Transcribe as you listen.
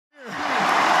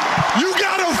You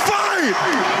gotta fight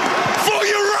for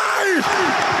your right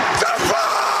to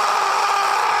party!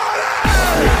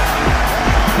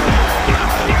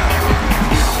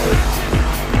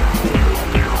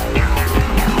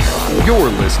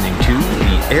 You're listening to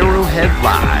the Arrowhead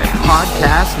Live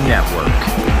Podcast Network.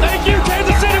 Thank you,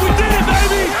 Kansas City. We did it,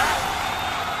 baby!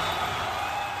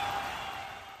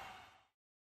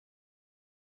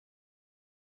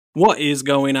 What is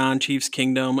going on, Chiefs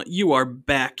Kingdom? You are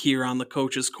back here on the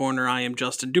Coach's Corner. I am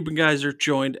Justin Dupengeiser,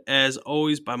 joined as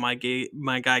always by my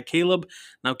guy Caleb.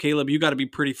 Now, Caleb, you got to be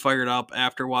pretty fired up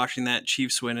after watching that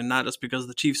Chiefs win, and not just because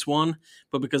the Chiefs won,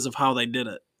 but because of how they did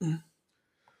it.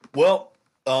 Well,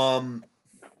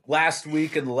 last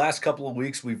week and the last couple of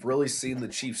weeks, we've really seen the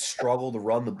Chiefs struggle to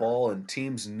run the ball, and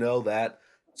teams know that.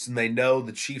 So they know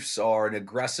the Chiefs are an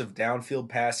aggressive downfield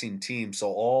passing team. So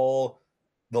all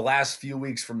the last few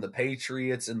weeks from the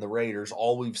Patriots and the Raiders,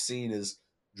 all we've seen is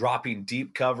dropping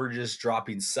deep coverages,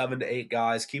 dropping 7 to 8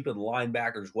 guys, keeping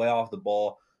linebackers way off the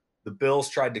ball. The Bills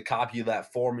tried to copy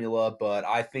that formula, but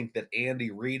I think that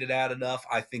Andy Reid had enough.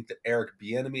 I think that Eric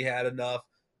Bieniemy had enough.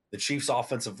 The Chiefs'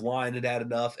 offensive line had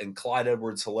enough, and Clyde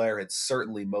Edwards-Helaire had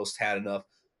certainly most had enough.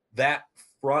 That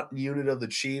front unit of the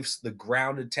Chiefs, the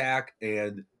ground attack,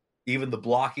 and even the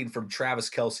blocking from Travis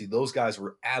Kelce, those guys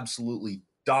were absolutely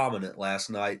dominant last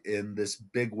night in this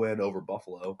big win over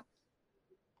Buffalo.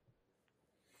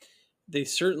 They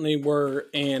certainly were,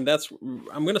 and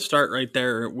I'm going to start right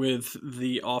there with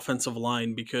the offensive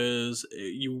line because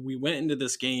we went into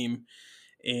this game,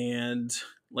 and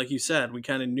like you said, we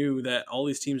kind of knew that all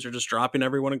these teams are just dropping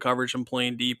everyone in coverage and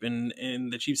playing deep, and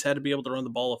the Chiefs had to be able to run the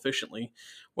ball efficiently.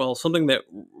 Well, something that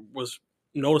was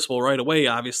noticeable right away,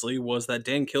 obviously, was that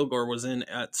Dan Kilgore was in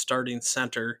at starting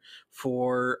center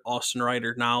for Austin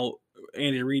Reiter. Now,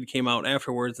 Andy Reid came out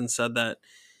afterwards and said that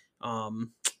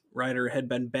Reiter had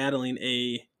been battling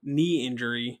a knee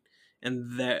injury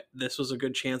and that this was a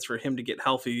good chance for him to get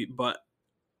healthy, but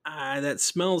that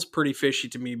smells pretty fishy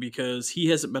to me because he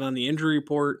hasn't been on the injury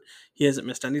report. He hasn't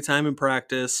missed any time in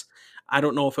practice. I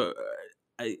don't know if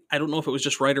it was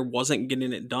just Reiter wasn't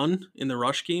getting it done in the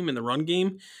rush game, in the run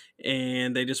game,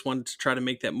 and they just wanted to try to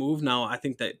make that move. Now, I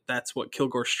think that that's what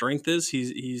Kilgore's strength is.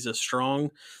 He's a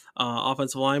strong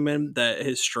offensive lineman, that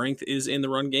his strength is in the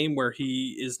run game, where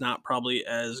he is not probably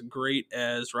as great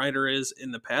as Reiter is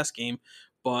in the pass game.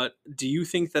 But do you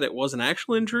think that it was an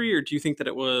actual injury, or do you think that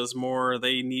it was more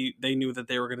they knew that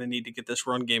they were going to need to get this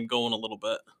run game going a little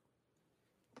bit?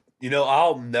 You know,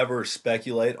 I'll never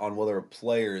speculate on whether a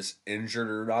player is injured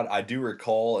or not. I do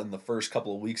recall in the first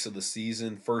couple of weeks of the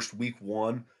season, first week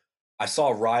 1, I saw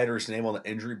Reiter's name on the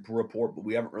injury report, but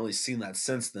we haven't really seen that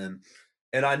since then.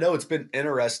 And I know it's been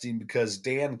interesting because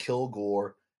Dan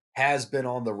Kilgore has been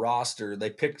on the roster. They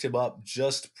picked him up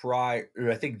just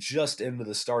into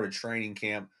the start of training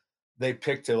camp. They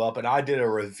picked him up, and I did a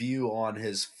review on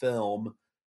his film.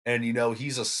 And, you know,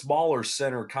 he's a smaller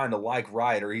center, kind of like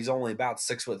Reiter. He's only about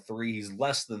 6'3". He's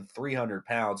less than 300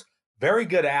 pounds. Very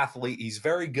good athlete. He's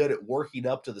very good at working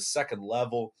up to the second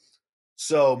level.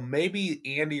 So maybe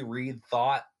Andy Reid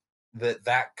thought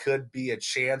that could be a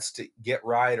chance to get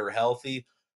Reiter healthy,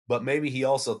 but maybe he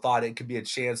also thought it could be a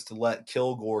chance to let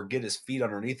Kilgore get his feet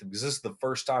underneath him, because this is the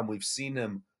first time we've seen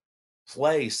him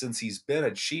play since he's been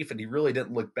a Chief, and he really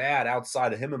didn't look bad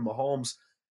outside of him and Mahomes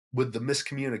with the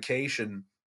miscommunication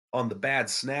on the bad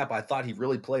snap. I thought he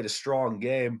really played a strong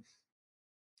game,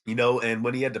 you know, and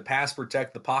when he had to pass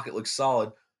protect, the pocket looked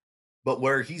solid. But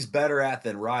where he's better at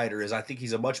than Reiter is I think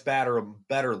he's a much better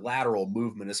lateral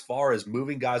movement. As far as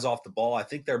moving guys off the ball, I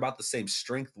think they're about the same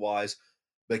strength-wise,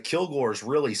 but Kilgore is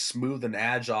really smooth and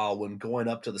agile when going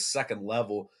up to the second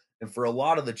level. And for a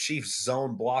lot of the Chiefs'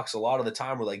 zone blocks, a lot of the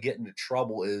time where they get into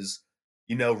trouble is,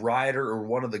 you know, Reiter or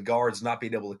one of the guards not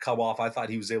being able to come off. I thought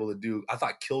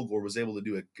Kilgore was able to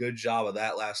do a good job of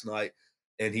that last night,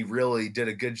 and he really did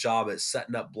a good job at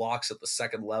setting up blocks at the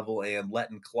second level and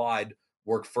letting Clyde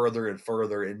work further and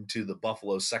further into the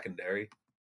Buffalo secondary.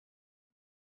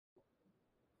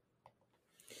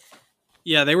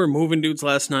 Yeah, they were moving dudes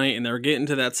last night, and they were getting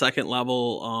to that second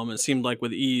level, it seemed like,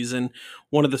 with ease. And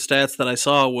one of the stats that I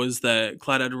saw was that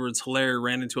Clyde Edwards-Helaire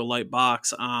ran into a light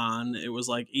box on, it was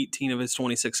like 18 of his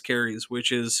 26 carries,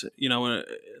 which is, you know,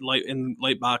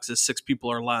 light boxes, 6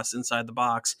 people or less inside the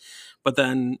box. But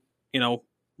then, you know,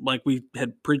 like we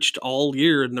had preached all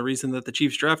year, and the reason that the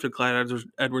Chiefs drafted Clyde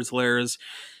Edwards-Helaire is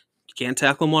you can't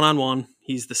tackle him one-on-one.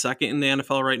 He's the second in the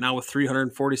NFL right now with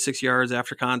 346 yards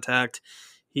after contact.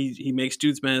 He makes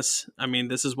dudes miss. I mean,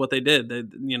 this is what they did.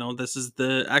 This is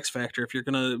the X factor. If you're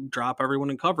going to drop everyone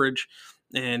in coverage,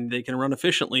 and they can run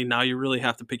efficiently, now you really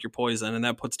have to pick your poison, and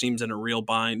that puts teams in a real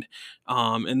bind.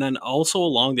 And then also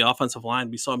along the offensive line,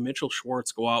 we saw Mitchell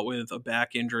Schwartz go out with a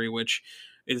back injury, which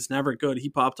is never good. He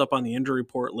popped up on the injury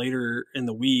report later in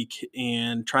the week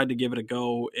and tried to give it a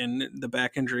go, and the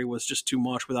back injury was just too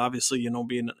much. With obviously,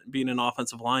 being an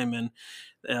offensive lineman,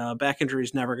 back injury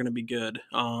is never going to be good.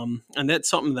 And that's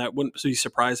something that wouldn't be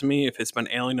surprising me if it's been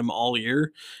ailing him all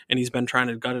year, and he's been trying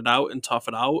to gut it out and tough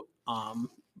it out.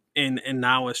 And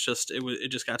now it just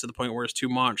got to the point where it's too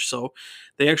much. So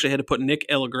they actually had to put Nick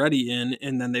Allegretti in,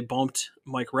 and then they bumped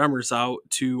Mike Remmers out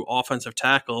to offensive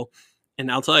tackle.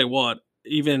 And I'll tell you what,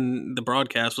 even the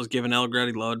broadcast was giving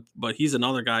Allegretti love, but he's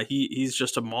another guy. He's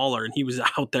just a mauler, and he was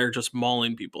out there just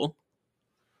mauling people.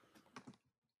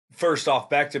 First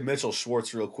off, back to Mitchell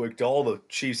Schwartz real quick. To all the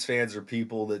Chiefs fans or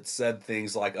people that said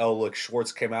things like, oh, look,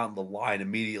 Schwartz came out in the line,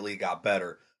 immediately got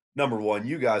better. Number one,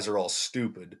 you guys are all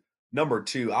stupid. Number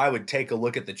two, I would take a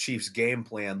look at the Chiefs' game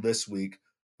plan this week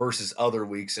versus other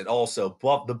weeks. And also,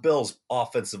 the Bills'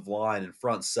 offensive line and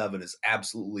front seven is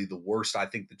absolutely the worst I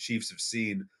think the Chiefs have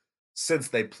seen since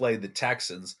they played the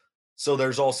Texans. So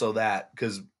there's also that,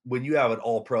 because when you have an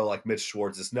all-pro like Mitch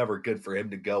Schwartz, it's never good for him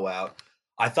to go out.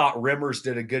 I thought Remmers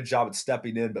did a good job at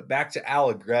stepping in, but back to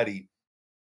Allegretti,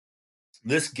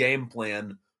 this game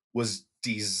plan was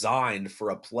designed for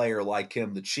a player like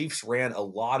him. The Chiefs ran a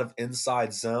lot of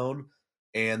inside zone,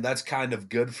 and that's kind of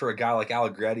good for a guy like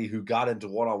Allegretti who got into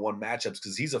one-on-one matchups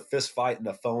because he's a fist fight in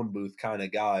a phone booth kind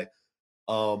of guy.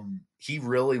 He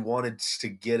really wanted to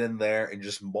get in there and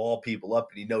just maul people up,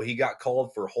 and he got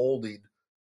called for holding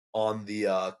on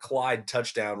the Clyde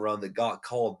touchdown run that got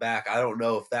called back. I don't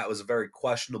know if that was a very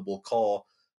questionable call.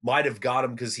 Might have got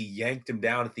him because he yanked him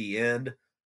down at the end.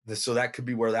 So that could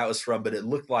be where that was from, but it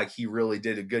looked like he really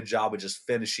did a good job of just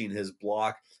finishing his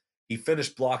block. He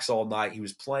finished blocks all night. He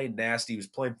was playing nasty. He was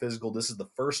playing physical. This is the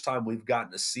first time we've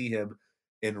gotten to see him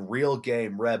in real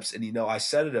game reps. And, I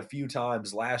said it a few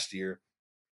times last year.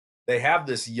 They have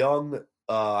this young,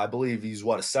 I believe he's a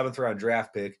 7th-round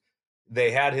draft pick. They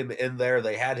had him in there.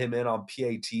 They had him in on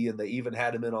PAT, and they even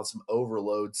had him in on some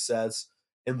overload sets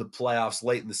in the playoffs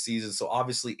late in the season. So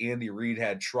obviously Andy Reid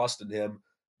had trust in him.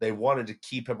 They wanted to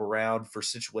keep him around for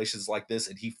situations like this,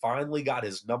 and he finally got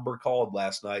his number called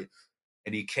last night,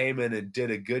 and he came in and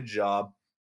did a good job.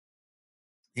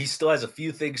 He still has a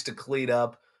few things to clean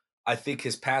up. I think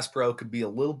his pass pro could be a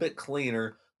little bit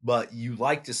cleaner, but you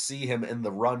like to see him in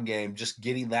the run game, just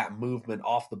getting that movement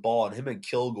off the ball, and him and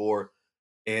Kilgore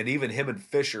and even him and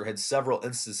Fisher had several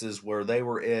instances where they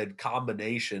were in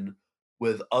combination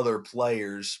with other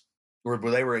players, or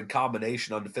where they were in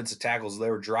combination on defensive tackles. They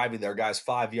were driving their guys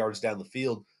 5 yards down the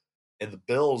field. And the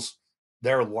Bills,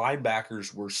 their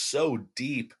linebackers were so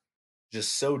deep,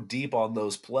 just so deep on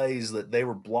those plays that they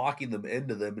were blocking them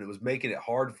into them, and it was making it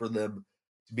hard for them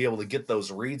to be able to get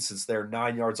those reads since they're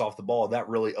 9 yards off the ball. And that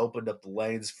really opened up the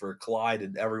lanes for Clyde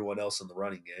and everyone else in the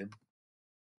running game.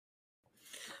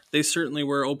 They certainly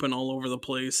were open all over the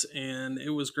place, and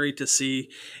it was great to see.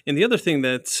 And the other thing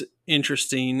that's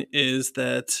interesting is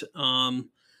that,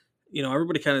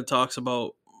 everybody kind of talks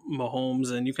about Mahomes,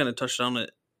 and you kind of touched on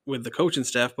it with the coaching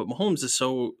staff, but Mahomes is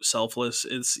so selfless.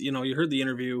 It's, you heard the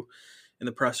interview in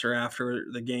the presser after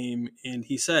the game, and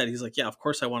he's like, yeah, of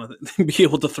course I want to be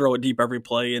able to throw it deep every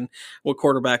play, and what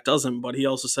quarterback doesn't? But he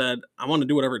also said, I want to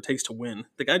do whatever it takes to win.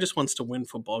 The guy just wants to win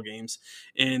football games,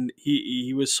 and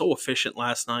he was so efficient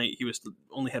last night. He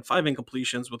only had 5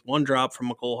 incompletions with 1 drop from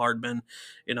Mecole Hardman,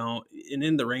 and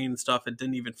in the rain and stuff, it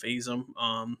didn't even faze him.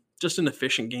 Just an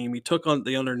efficient game. He took on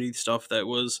the underneath stuff that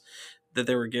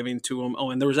they were giving to him. Oh,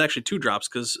 and there was actually 2 drops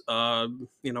because,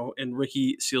 and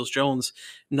Ricky Seals-Jones,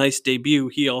 nice debut,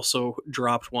 he also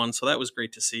dropped 1. So that was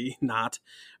great to see.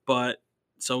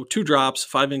 So 2 drops,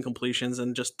 5 incompletions,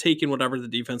 and just taking whatever the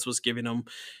defense was giving him.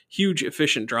 Huge,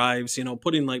 efficient drives,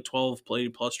 putting like 12 play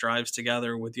plus drives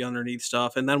together with the underneath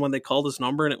stuff. And then when they called his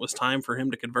number and it was time for him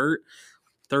to convert,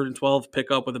 3rd and 12,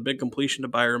 pick up with a big completion to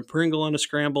Byron Pringle on a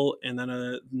scramble, and then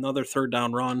another 3rd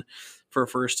down run for a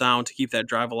first down to keep that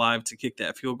drive alive, to kick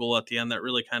that field goal at the end. That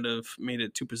really kind of made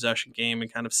it a 2-possession game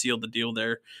and kind of sealed the deal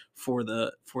there for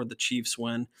the Chiefs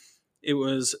win. It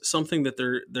was something that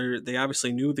they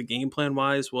obviously knew the game plan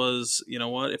wise was,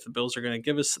 if the Bills are going to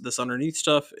give us this underneath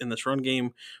stuff in this run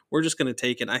game, we're just going to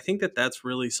take it. I think that that's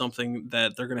really something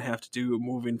that they're going to have to do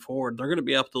moving forward. They're going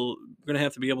to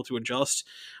have to be able to adjust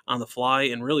on the fly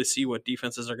and really see what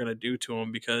defenses are going to do to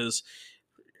them, because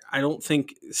I don't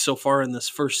think so far in this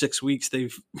first 6 weeks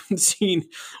they've seen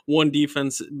one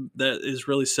defense that is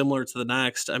really similar to the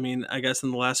next. I mean, I guess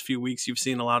in the last few weeks you've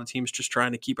seen a lot of teams just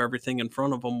trying to keep everything in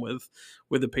front of them with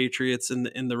the Patriots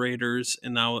and the Raiders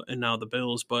and now the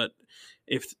Bills. But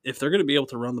if they're going to be able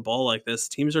to run the ball like this,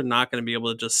 teams are not going to be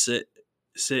able to just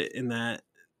sit in that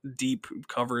deep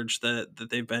coverage that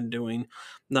they've been doing.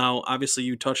 Now, obviously,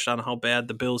 you touched on how bad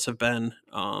the Bills have been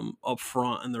up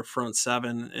front in their front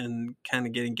seven and kind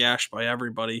of getting gashed by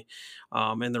everybody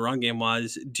in the run game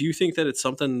wise. Do you think that it's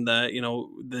something that,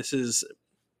 this is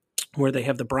where they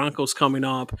have the Broncos coming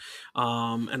up,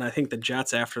 and I think the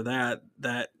Jets after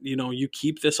that, you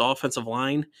keep this offensive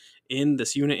line in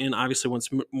this unit in. Obviously, once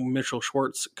Mitchell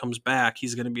Schwartz comes back,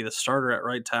 he's going to be the starter at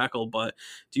right tackle. But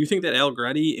do you think that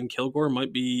Allegretti and Kilgore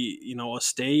might be, a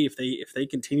stay if they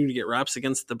continue to get reps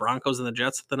against the Broncos and the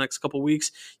Jets the next couple of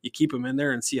weeks? You keep them in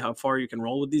there and see how far you can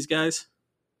roll with these guys.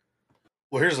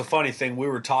 Well, here's the funny thing. We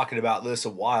were talking about this a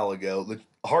while ago. The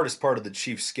hardest part of the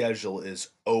Chiefs' schedule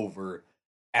is over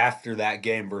after that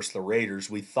game versus the Raiders.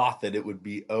 We thought that it would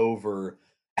be over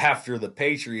after the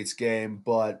Patriots game,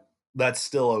 but that's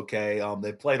still okay.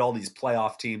 They played all these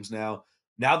playoff teams now.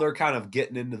 Now they're kind of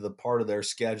getting into the part of their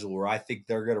schedule where I think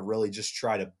they're going to really just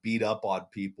try to beat up on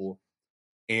people.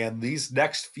 And these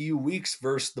next few weeks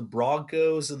versus the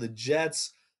Broncos and the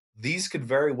Jets, these could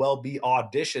very well be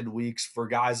audition weeks for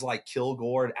guys like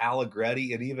Kilgore and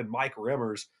Allegretti and even Mike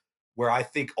Remmers, where I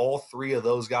think all three of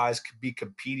those guys could be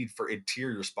competing for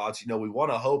interior spots. We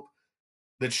want to hope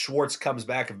that Schwartz comes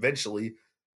back eventually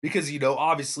because,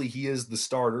 obviously he is the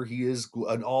starter. He is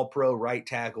an all-pro right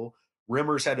tackle.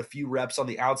 Remmers had a few reps on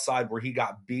the outside where he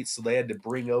got beat, so they had to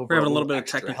bring over We're having a little bit of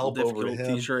extra technical help over to him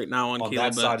difficulties right now on Caleb,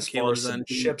 that side as far as Caleb's some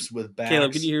chips with backs.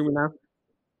 Caleb, can you hear me now?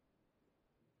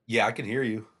 Yeah, I can hear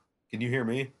you. Can you hear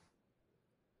me?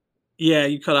 Yeah,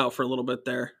 you cut out for a little bit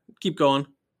there. Keep going.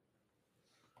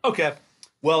 Okay.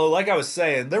 Well, like I was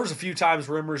saying, there was a few times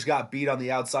Remmers got beat on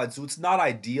the outside, so it's not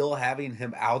ideal having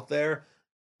him out there,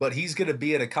 but he's going to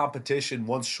be in a competition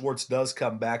once Schwartz does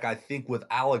come back, I think, with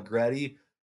Allegretti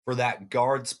for that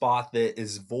guard spot that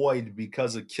is void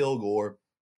because of Kilgore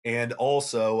and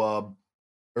also,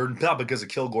 or not because of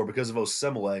Kilgore, because of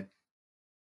Osemele.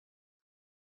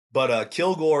 But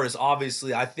Kilgore is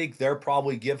obviously, I think they're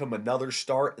probably give him another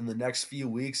start in the next few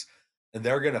weeks, and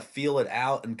they're going to feel it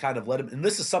out and kind of let him. And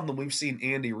this is something we've seen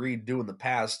Andy Reid do in the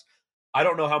past. I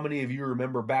don't know how many of you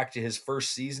remember back to his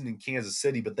first season in Kansas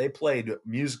City, but they played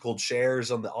musical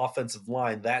chairs on the offensive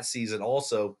line that season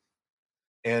also.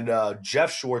 And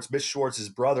Jeff Schwartz, Mitch Schwartz's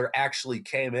brother, actually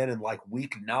came in like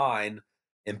week 9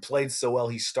 and played so well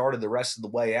he started the rest of the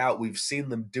way out. We've seen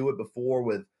them do it before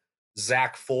with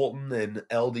Zach Fulton and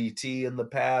LDT in the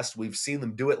past. We've seen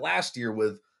them do it last year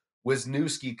with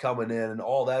Wisniewski coming in and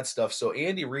all that stuff. So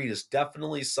Andy Reid is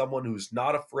definitely someone who's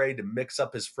not afraid to mix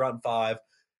up his front five.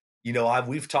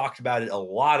 We've talked about it a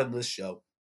lot in this show.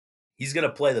 He's going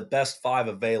to play the best 5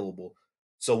 available.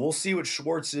 So we'll see what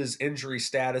Schwartz's injury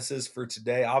status is for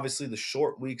today. Obviously, the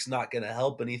short week's not going to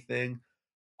help anything.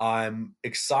 I'm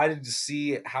excited to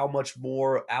see how much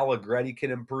more Allegretti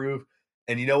can improve.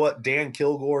 And you know what? Dan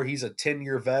Kilgore, he's a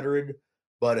 10-year veteran.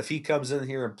 But if he comes in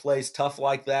here and plays tough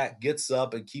like that, gets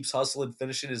up and keeps hustling,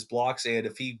 finishing his blocks, and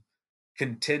if he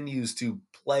continues to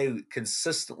play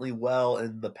consistently well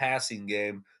in the passing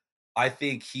game, I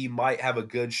think he might have a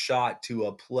good shot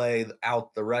to play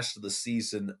out the rest of the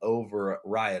season over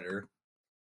Rioter.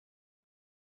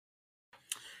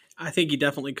 I think he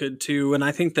definitely could too. And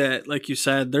I think that, like you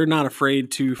said, they're not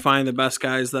afraid to find the best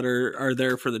guys that are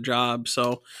there for the job.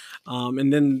 So,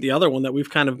 and then the other one that we've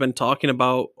kind of been talking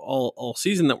about all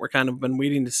season that we're kind of been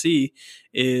waiting to see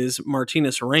is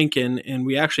Martinez Rankin. And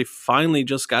we actually finally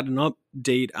just got an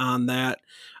update on that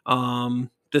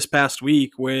this past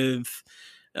week with,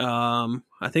 I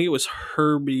think it was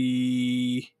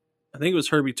Herbie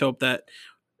Tope that,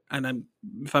 and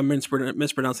if I'm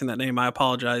mispronouncing that name, I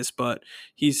apologize, but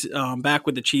he's back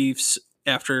with the Chiefs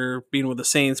after being with the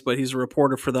Saints, but he's a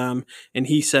reporter for them, and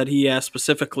he said he asked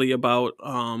specifically about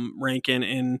Rankin,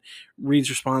 and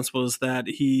Reid's response was that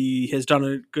he has done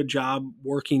a good job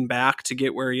working back to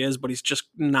get where he is, but he's just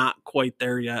not quite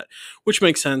there yet, which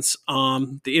makes sense.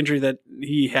 The injury that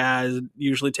he has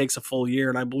usually takes a full year,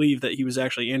 and I believe that he was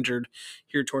actually injured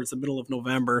here towards the middle of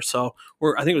November, so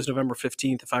I think it was November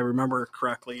 15th, if I remember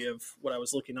correctly, of what I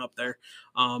was looking up there.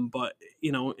 But,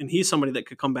 and he's somebody that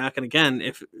could come back, and again,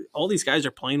 if all these guys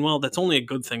are playing well, that's only a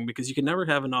good thing because you can never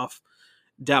have enough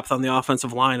depth on the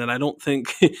offensive line, and I don't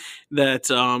think that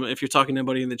if you're talking to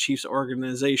anybody in the Chiefs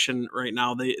organization right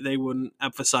now, they wouldn't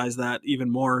emphasize that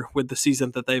even more with the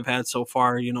season that they've had so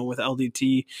far. With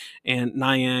LDT and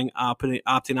Nyang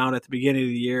opting out at the beginning of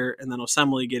the year, and then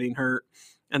Osemele getting hurt,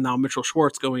 and now Mitchell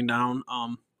Schwartz going down.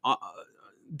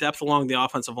 Depth along the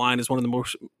offensive line is one of the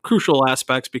most crucial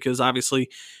aspects, because obviously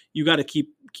you got to keep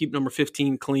number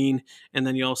 15 clean, and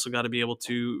then you also got to be able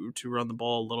to run the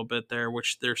ball a little bit there,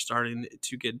 which they're starting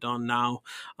to get done now.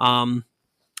 And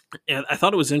I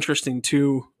thought it was interesting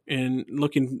too, in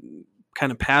looking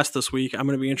kind of past this week. I'm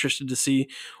going to be interested to see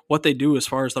what they do as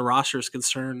far as the roster is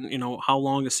concerned. How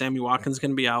long is Sammy Watkins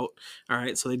going to be out? All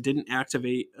right, so they didn't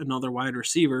activate another wide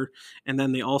receiver, and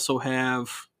then they also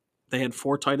they had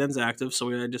 4 tight ends active. So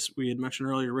we had mentioned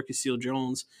earlier, Ricky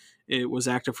Seals-Jones, it was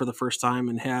active for the first time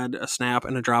and had a snap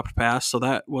and a dropped pass, so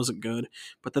that wasn't good.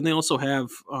 But then they also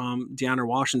have DeAndre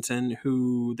Washington,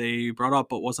 who they brought up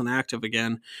but wasn't active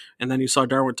again. And then you saw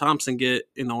Darwin Thompson get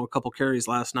a couple carries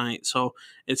last night. So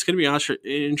it's going to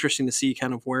be interesting to see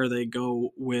kind of where they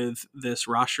go with this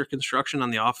roster construction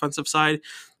on the offensive side,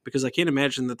 because I can't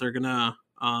imagine that they're going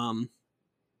to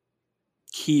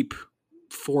keep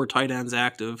 4 tight ends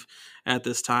active at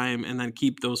this time and then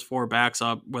keep those 4 backs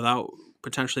up without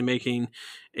potentially making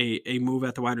a move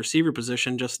at the wide receiver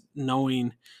position, just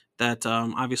knowing that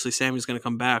obviously Sammy's going to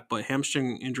come back, but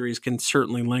hamstring injuries can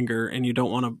certainly linger, and you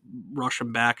don't want to rush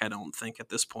him back, I don't think, at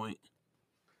this point.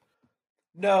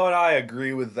 No, and I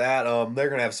agree with that. They're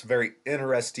going to have some very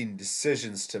interesting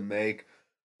decisions to make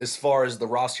as far as the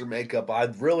roster makeup.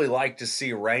 I'd really like to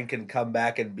see Rankin come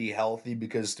back and be healthy,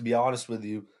 because, to be honest with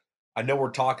you, I know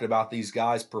we're talking about these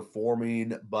guys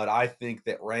performing, but I think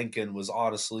that Rankin was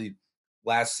honestly,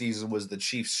 last season, was the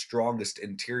Chiefs' strongest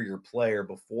interior player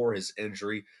before his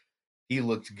injury. He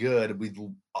looked good. We'd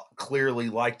clearly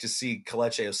like to see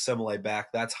Kelechi Osemele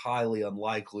back. That's highly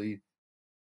unlikely.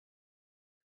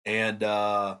 And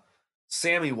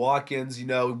Sammy Watkins,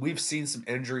 we've seen some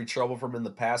injury trouble from him in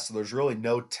the past, so there's really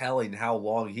no telling how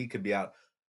long he could be out.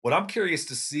 What I'm curious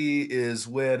to see is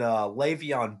when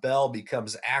Le'Veon Bell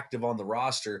becomes active on the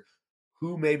roster,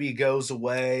 who maybe goes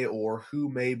away, or who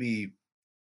maybe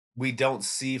we don't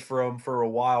see for a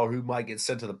while, who might get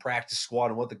sent to the practice squad,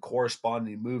 and what the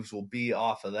corresponding moves will be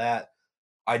off of that.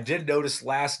 I did notice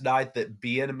last night that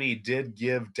Bieniemy did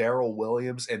give Darrell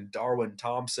Williams and Darwin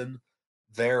Thompson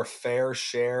their fair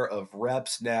share of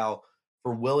reps. Now,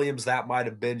 for Williams, that might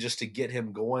have been just to get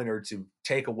him going, or to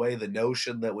take away the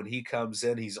notion that when he comes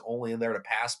in, he's only in there to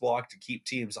pass block, to keep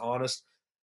teams honest.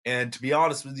 And to be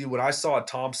honest with you, when I saw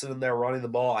Thompson in there running the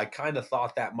ball, I kind of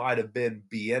thought that might have been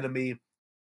Bieniemy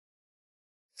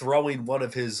throwing one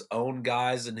of his own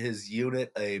guys in his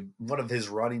unit, one of his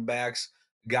running backs,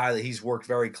 a guy that he's worked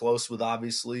very close with,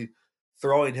 obviously,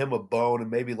 throwing him a bone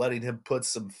and maybe letting him put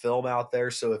some film out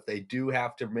there. So if they do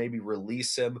have to maybe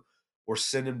release him or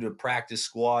send him to a practice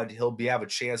squad, he'll have a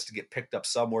chance to get picked up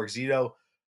somewhere. Because,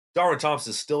 Darwin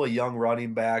Thompson is still a young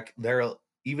running back.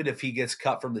 Even if he gets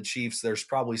cut from the Chiefs, there's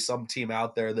probably some team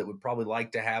out there that would probably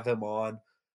like to have him on,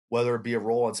 whether it be a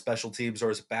role on special teams or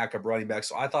as a backup running back.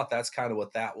 So I thought that's kind of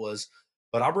what that was.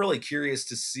 But I'm really curious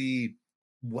to see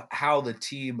how the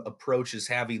team approaches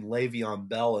having Le'Veon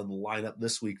Bell in the lineup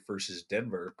this week versus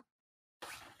Denver.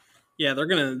 Yeah, they're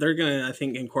gonna I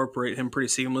think incorporate him pretty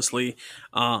seamlessly.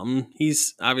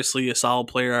 He's obviously a solid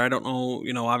player. I don't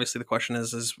know, obviously the question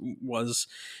is was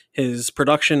his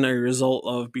production a result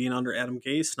of being under Adam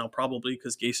Gase? Now, probably,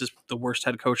 because Gase is the worst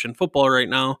head coach in football right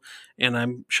now, and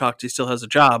I'm shocked he still has a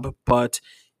job. But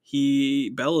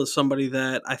Bell is somebody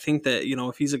that I think that,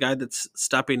 if he's a guy that's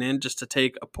stepping in just to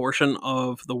take a portion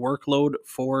of the workload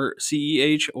for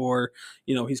CEH, or,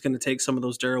 he's going to take some of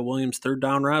those Darrell Williams third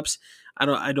down reps,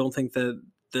 I don't think that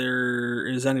there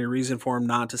is any reason for him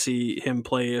not to see him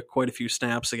play quite a few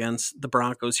snaps against the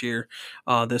Broncos here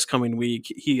this coming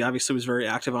week. He obviously was very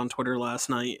active on Twitter last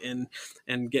night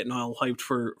and getting all hyped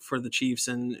for the Chiefs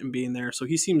and being there. So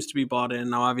he seems to be bought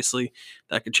in. Now, obviously,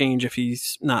 that could change if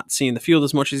he's not seeing the field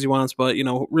as much as he wants, but,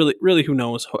 really, who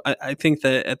knows? I think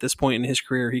that at this point in his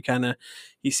career,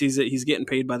 he sees it. He's getting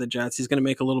paid by the Jets. He's going to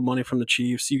make a little money from the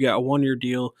Chiefs. You got a 1-year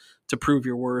deal to prove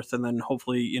your worth, and then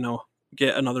hopefully,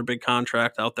 get another big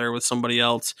contract out there with somebody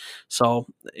else. So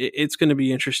it's going to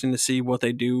be interesting to see what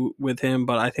they do with him,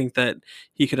 but I think that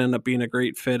he could end up being a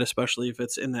great fit, especially if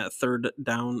it's in that third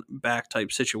down back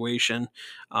type situation.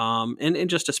 And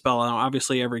just to spell out,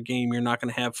 obviously every game you're not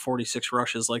going to have 46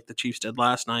 rushes like the Chiefs did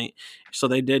last night. So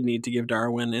they did need to give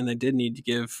Darwin, and they did need to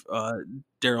give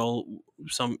Darrell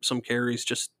some carries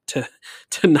just to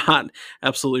not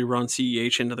absolutely run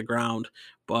CEH into the ground.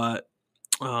 But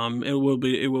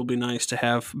It will be nice to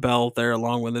have Bell there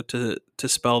along with it to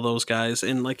spell those guys.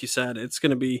 And like you said, they're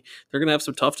going to have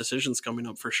some tough decisions coming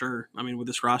up for sure. I mean, with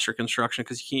this roster construction,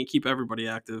 because you can't keep everybody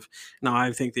active. Now,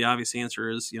 I think the obvious answer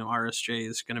is RSJ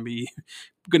is going to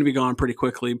be gone pretty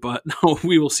quickly, but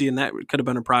we will see. And that could have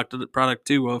been a product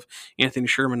too of Anthony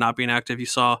Sherman not being active. You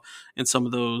saw in some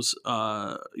of those,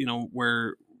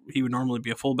 where he would normally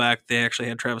be a fullback, they actually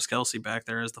had Travis Kelce back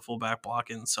there as the fullback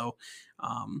blocking. So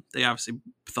they obviously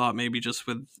thought maybe just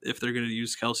if they're going to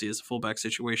use Kelce as a fullback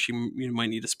situation, you might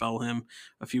need to spell him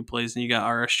a few plays, and you got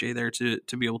RSJ there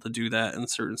to be able to do that in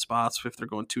certain spots if they're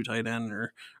going too tight end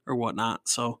or whatnot.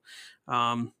 So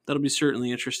that'll be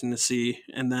certainly interesting to see.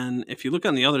 And then if you look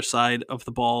on the other side of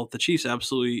the ball, the Chiefs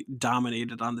absolutely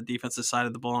dominated on the defensive side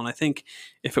of the ball. And I think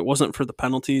if it wasn't for the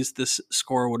penalties, this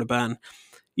score would have been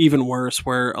even worse,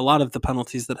 where a lot of the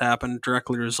penalties that happened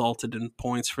directly resulted in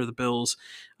points for the Bills.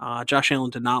 Josh Allen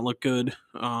did not look good.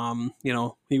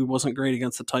 He wasn't great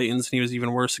against the Titans, and he was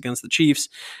even worse against the Chiefs.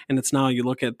 And it's now you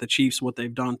look at the Chiefs, what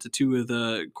they've done to two of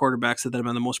the quarterbacks that have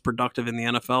been the most productive in the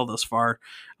NFL thus far,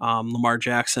 Lamar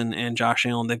Jackson and Josh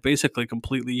Allen. They've basically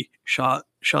completely shut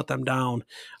them down.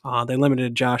 They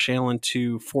limited Josh Allen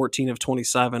to 14 of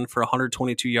 27 for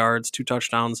 122 yards, 2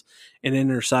 touchdowns, and an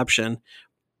interception.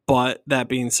 But that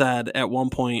being said, at one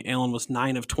point, Allen was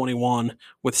 9 of 21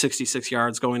 with 66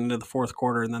 yards going into the fourth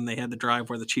quarter, and then they had the drive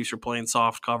where the Chiefs were playing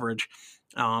soft coverage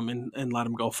and let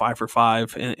him go 5 for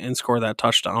 5 and score that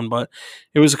touchdown. But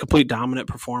it was a complete dominant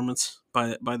performance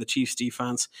by the Chiefs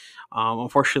defense.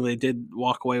 Unfortunately, they did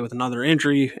walk away with another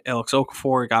injury. Alex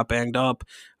Okafor got banged up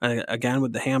again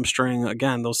with the hamstring.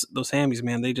 Again, those hammies,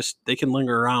 man, they can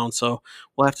linger around. So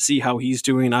we'll have to see how he's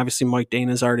doing. Obviously, Mike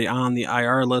Dana's already on the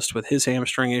IR list with his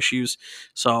hamstring issues.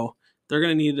 So they're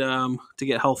going to need to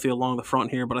get healthy along the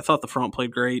front here, but I thought the front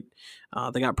played great.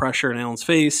 They got pressure in Allen's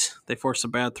face. They forced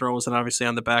some bad throws, and obviously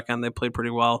on the back end, they played pretty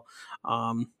well.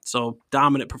 So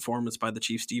dominant performance by the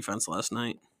Chiefs defense last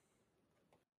night.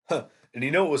 And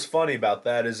you know what was funny about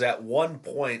that is at one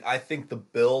point, I think the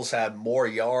Bills had more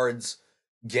yards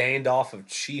gained off of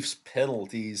Chiefs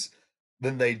penalties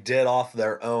than they did off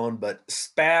their own. But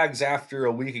Spags, after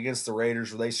a week against the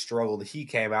Raiders where they struggled, he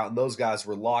came out and those guys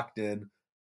were locked in.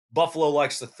 Buffalo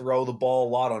likes to throw the ball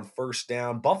a lot on first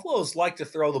down. Buffalo's like to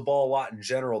throw the ball a lot in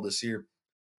general this year.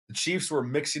 The Chiefs were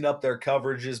mixing up their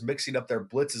coverages, mixing up their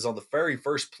blitzes on the very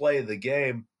first play of the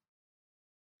game.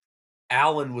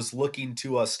 Allen was looking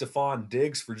to Stephon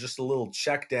Diggs for just a little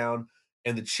check down,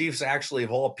 and the Chiefs actually,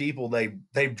 of all people,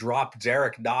 they dropped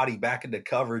Derek Nottie back into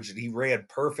coverage, and he ran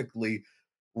perfectly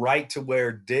right to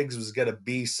where Diggs was going to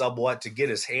be somewhat to get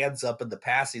his hands up in the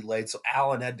passing lane. So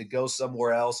Allen had to go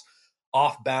somewhere else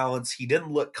off balance. He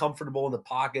didn't look comfortable in the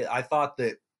pocket. I thought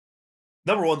that,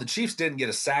 number one, the Chiefs didn't get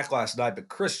a sack last night, but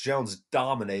Chris Jones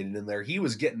dominated in there. He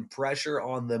was getting pressure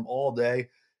on them all day.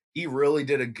 He really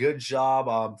did a good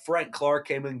job. Frank Clark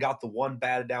came in and got the one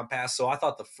batted down pass, so I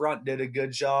thought the front did a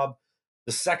good job.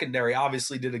 The secondary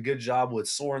obviously did a good job with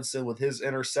Sorensen with his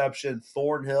interception.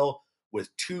 Thornhill with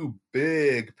 2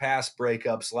 big pass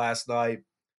breakups last night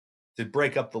to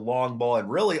break up the long ball. And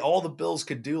really all the Bills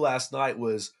could do last night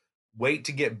was wait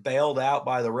to get bailed out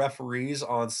by the referees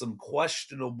on some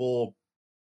questionable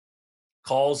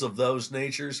calls of those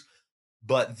natures.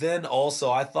 But then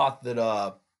also I thought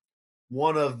that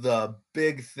one of the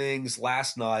big things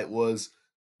last night was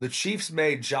the Chiefs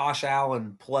made Josh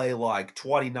Allen play like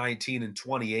 2019 and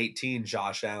 2018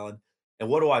 Josh Allen. And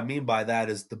what do I mean by that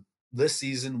is this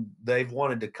season they've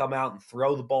wanted to come out and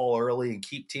throw the ball early and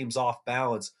keep teams off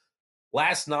balance.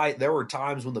 Last night, there were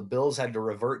times when the Bills had to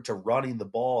revert to running the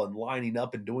ball and lining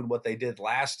up and doing what they did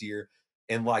last year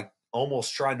and like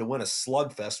almost trying to win a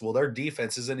slugfest. Well, their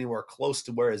defense isn't anywhere close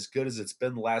to where as good as it's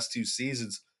been the last 2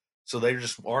 seasons. So they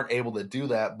just aren't able to do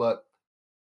that. But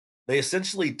they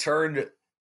essentially turned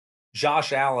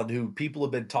Josh Allen, who people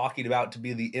have been talking about to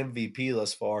be the MVP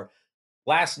thus far.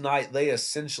 Last night, they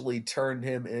essentially turned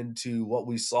him into what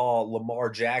we saw Lamar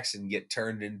Jackson get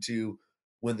turned into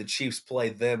when the Chiefs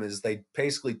played them, is they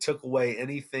basically took away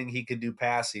anything he could do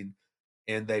passing,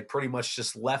 and they pretty much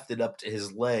just left it up to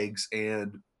his legs.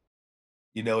 And,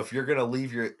 if you're going to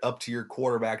leave up to your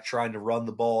quarterback trying to run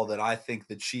the ball, then I think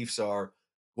the Chiefs are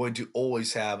going to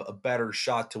always have a better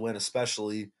shot to win,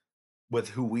 especially with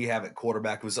who we have at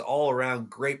quarterback. It was an all-around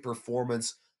great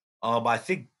performance. I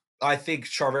think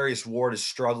Charvarius Ward is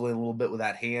struggling a little bit with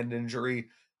that hand injury.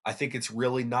 I think it's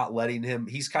really not letting him.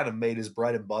 He's kind of made his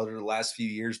bread and butter the last few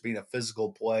years being a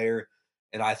physical player,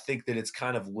 and I think that it's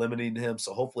kind of limiting him,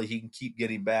 so hopefully he can keep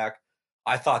getting back.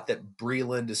 I thought that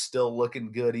Breeland is still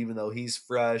looking good even though he's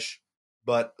fresh.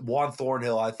 But Juan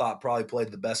Thornhill, I thought, probably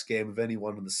played the best game of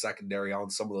anyone in the secondary on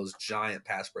some of those giant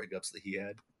pass breakups that he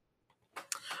had.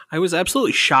 I was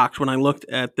absolutely shocked when I looked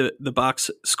at the box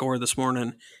score this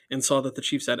morning and saw that the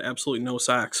Chiefs had absolutely no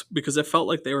sacks, because it felt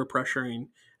like they were pressuring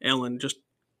Allen just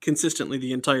consistently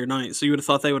the entire night. So you would have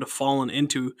thought they would have fallen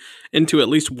into at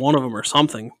least one of them or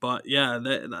something. But yeah,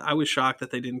 I was shocked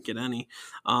that they didn't get any.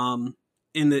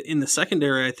 In the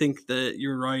secondary, I think that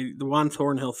you're right. The Juan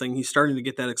Thornhill thing, he's starting to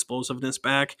get that explosiveness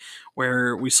back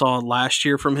where we saw last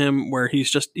year from him, where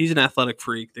he's an athletic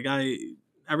freak. The guy,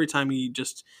 every time he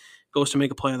just goes to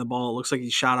make a play on the ball, it looks like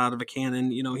he's shot out of a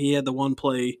cannon. You know, he had the one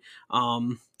play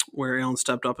where Allen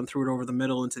stepped up and threw it over the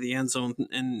middle into the end zone,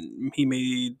 and he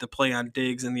made the play on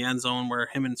Diggs in the end zone where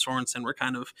him and Sorensen were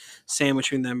kind of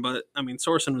sandwiching them. But, I mean,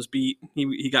 Sorensen was beat.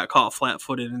 He got caught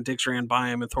flat-footed, and Diggs ran by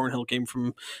him, and Thornhill came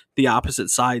from the opposite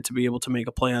side to be able to make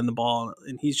a play on the ball.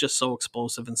 And he's just so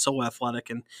explosive and so athletic,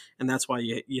 and that's why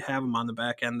you have him on the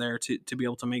back end there to be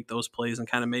able to make those plays and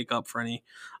kind of make up for any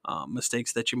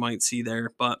mistakes that you might see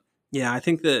there. But yeah, I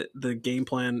think that the game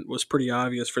plan was pretty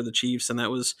obvious for the Chiefs, and that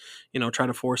was, try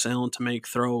to force Allen to make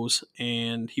throws,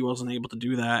 and he wasn't able to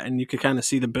do that. And you could kind of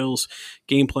see the Bills'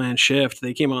 game plan shift.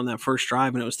 They came out on that first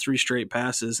drive, and it was 3 straight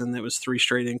passes, and it was 3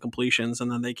 straight incompletions.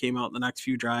 And then they came out the next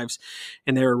few drives,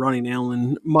 and they were running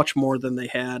Allen much more than they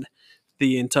had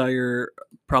the entire,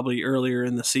 probably earlier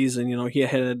in the season. He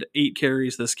had 8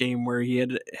 carries this game where he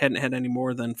hadn't had any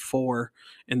more than 4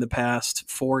 in the past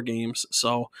 4 games.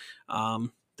 So,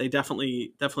 they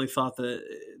definitely thought that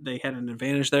they had an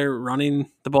advantage there running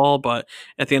the ball, but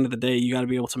at the end of the day, you got to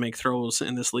be able to make throws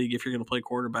in this league if you're going to play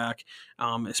quarterback,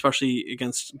 especially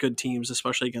against good teams,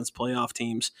 especially against playoff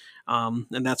teams,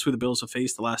 and that's who the Bills have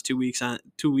faced the last 2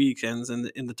 weekends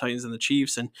in the Titans and the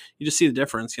Chiefs, and you just see the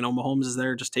difference. Mahomes is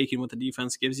there just taking what the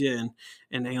defense gives you,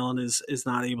 and Allen is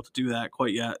not able to do that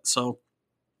quite yet. So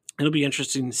it'll be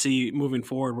interesting to see moving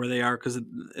forward where they are, because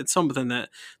it's something that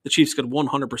the Chiefs could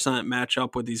 100% match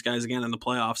up with these guys again in the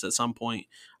playoffs at some point.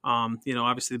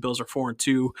 Obviously the Bills are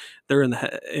 4-2. They're in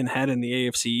head in the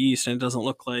AFC East, and it doesn't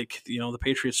look like the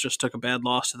Patriots just took a bad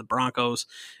loss to the Broncos,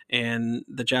 and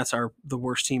the Jets are the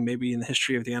worst team maybe in the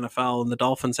history of the NFL, and the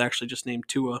Dolphins actually just named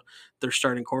Tua their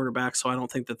starting quarterback. So I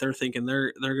don't think that they're thinking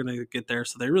they're going to get there.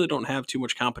 So they really don't have too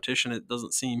much competition, it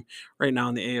doesn't seem, right now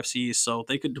in the AFC East. So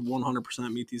they could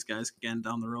 100% meet these guys again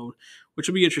down the road, which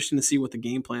will be interesting to see what the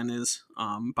game plan is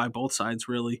by both sides,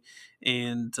 really,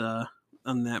 and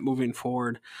on that moving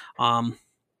forward.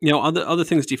 Other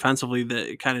things defensively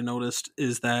that kind of noticed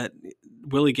is that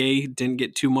Willie Gay didn't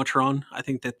get too much run. I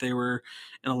think that they were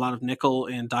in a lot of nickel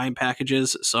and dime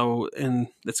packages. So, and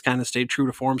it's kind of stayed true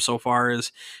to form so far,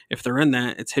 is if they're in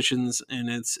that, it's Hitchens and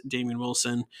it's Damian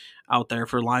Wilson out there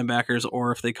for linebackers,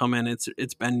 or if they come in, it's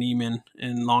Ben Neiman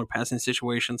in long passing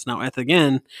situations. Now, at the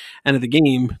end of the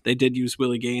game, they did use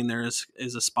Willie Gay in there as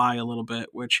a spy a little bit,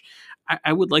 which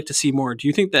I would like to see more. Do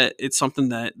you think that it's something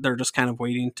that they're just kind of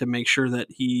waiting to make sure that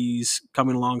he's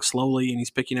coming along slowly and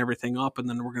he's picking everything up, and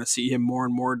then we're going to see him more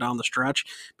and more down the stretch?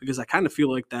 Because I kind of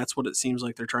feel like that's what it seems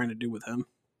like they're trying to do with him.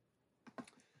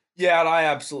 Yeah, and I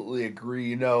absolutely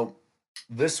agree.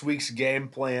 This week's game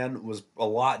plan was a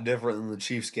lot different than the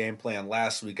Chiefs' game plan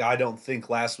last week. I don't think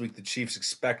last week the Chiefs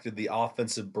expected the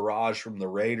offensive barrage from the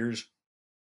Raiders,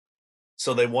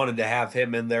 so they wanted to have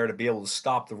him in there to be able to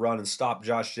stop the run and stop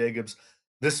Josh Jacobs.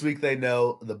 This week they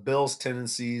know the Bills'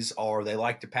 tendencies are they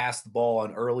like to pass the ball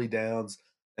on early downs,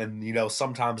 and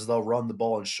sometimes they'll run the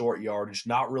ball in short yardage.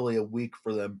 Not really a week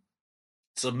for them.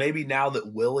 So maybe now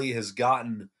that Willie has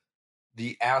gotten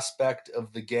the aspect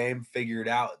of the game figured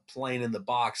out, playing in the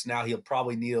box, now he'll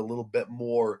probably need a little bit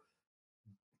more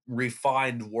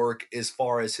refined work as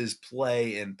far as his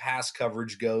play and pass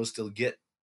coverage goes to get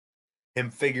him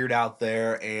figured out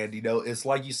there. And, it's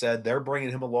like you said, they're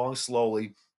bringing him along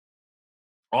slowly.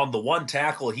 On the one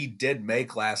tackle he did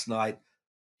make last night,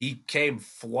 he came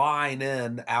flying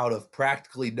in out of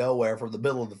practically nowhere from the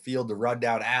middle of the field to run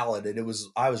down Allen. And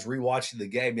I was rewatching the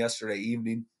game yesterday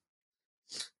evening,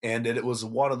 and it was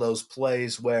one of those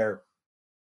plays where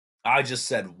I just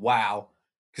said, wow,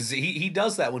 because he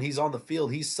does that when he's on the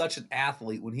field. He's such an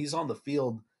athlete. When he's on the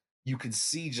field, you can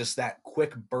see just that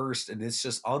quick burst, and it's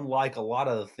just unlike a lot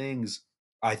of the things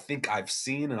I think I've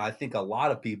seen, and I think a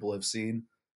lot of people have seen.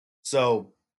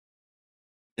 So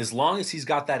as long as he's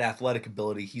got that athletic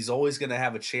ability, he's always going to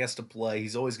have a chance to play.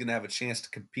 He's always going to have a chance to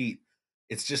compete.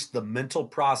 It's just the mental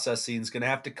processing is going to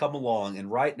have to come along.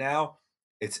 And right now,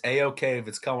 it's A-okay if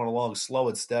it's coming along slow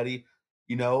and steady.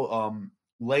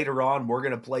 Later on, we're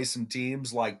going to play some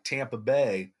teams like Tampa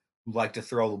Bay who like to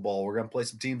throw the ball. We're going to play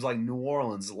some teams like New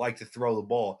Orleans that like to throw the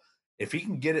ball. If he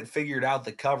can get it figured out,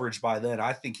 the coverage by then,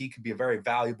 I think he could be a very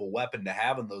valuable weapon to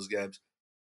have in those games,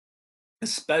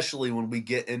 especially when we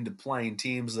get into playing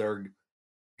teams that are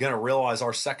going to realize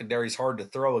our secondary is hard to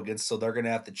throw against, so they're going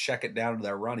to have to check it down to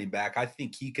their running back. I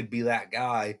think he could be that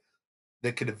guy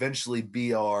that could eventually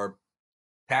be our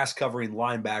pass covering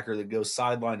linebacker that goes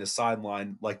sideline to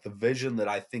sideline, like the vision that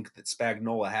I think that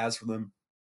Spagnuolo has for them.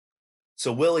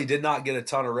 So Willie did not get a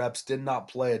ton of reps, did not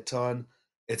play a ton.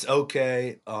 It's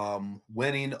okay.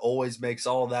 Winning always makes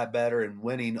all of that better, and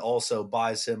winning also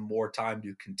buys him more time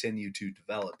to continue to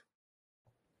develop.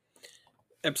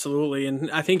 Absolutely, and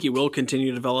I think he will continue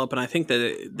to develop, and I think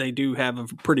that they do have a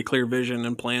pretty clear vision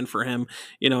and plan for him.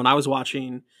 And I was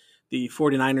watching the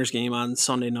 49ers game on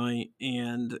Sunday night,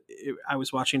 and I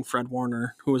was watching Fred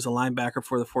Warner, who was a linebacker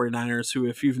for the 49ers, who,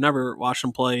 if you've never watched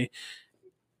him play,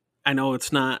 I know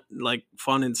it's not like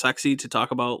fun and sexy to talk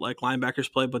about like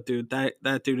linebackers play, but dude,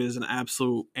 that dude is an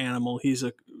absolute animal. He's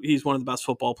one of the best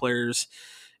football players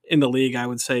in the league, I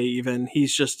would say. Even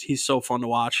he's so fun to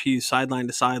watch. He's sideline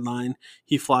to sideline.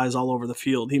 He flies all over the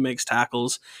field. He makes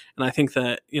tackles, and I think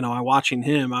that watching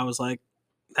him, I was like,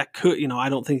 that could I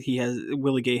don't think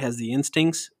Willie Gay has the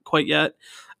instincts quite yet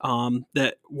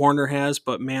that Warner has,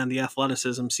 but man, the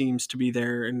athleticism seems to be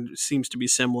there and seems to be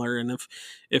similar. And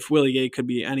if Willie Gay could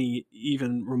be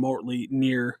even remotely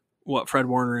near what Fred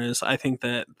Warner is, I think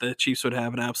that the Chiefs would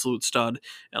have an absolute stud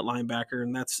at linebacker,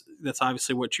 and that's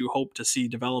obviously what you hope to see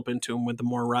develop into him with the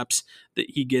more reps that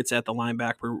he gets at the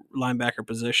linebacker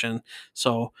position.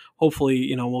 So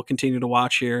hopefully, we'll continue to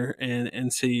watch here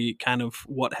and see kind of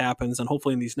what happens, and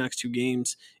hopefully in these next two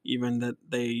games, even that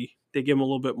they give him a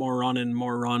little bit more run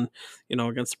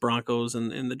against the Broncos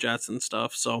and the Jets and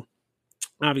stuff. So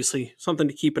obviously something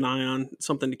to keep an eye on,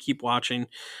 something to keep watching.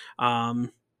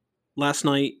 Last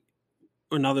night,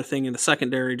 another thing in the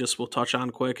secondary, just we'll touch on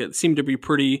quick. It seemed to be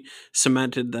pretty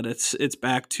cemented that it's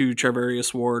back to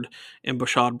Charvarius Ward and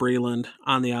Bashaud Breeland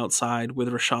on the outside, with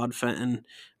Rashad Fenton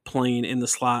playing in the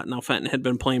slot. Now, Fenton had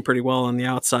been playing pretty well on the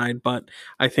outside, but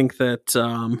I think that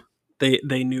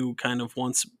they knew kind of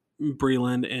once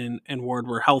Breeland and Ward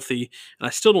were healthy, and I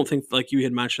still don't think, like you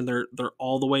had mentioned, they're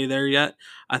all the way there yet.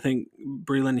 I think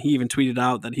Breeland, he even tweeted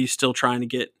out that he's still trying to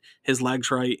get his legs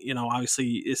right.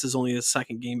 Obviously this is only his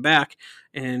second game back,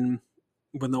 and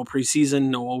with no preseason,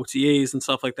 no OTAs and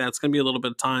stuff like that, it's going to be a little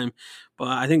bit of time, but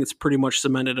I think it's pretty much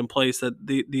cemented in place that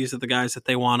these are the guys that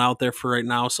they want out there for right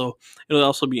now. So it'll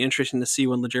also be interesting to see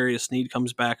when L'Jarius Sneed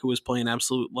comes back, who was playing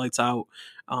absolute lights out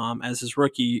as his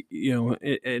rookie,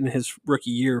 in his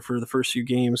rookie year for the first few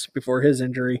games before his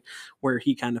injury, where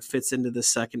he kind of fits into this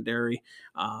secondary.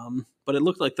 But it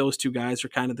looked like those two guys are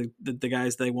kind of the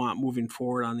guys they want moving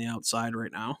forward on the outside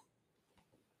right now.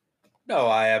 No,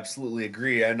 I absolutely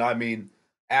agree. And I mean,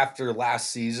 after last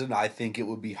season, I think it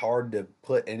would be hard to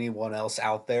put anyone else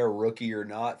out there, rookie or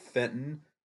not. Fenton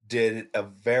did a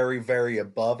very, very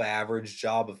above average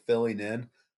job of filling in.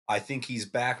 I think he's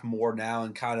back more now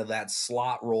in kind of that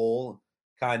slot role,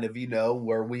 kind of,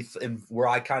 where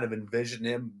I kind of envision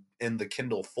him in the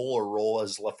Kendall Fuller role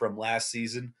as from last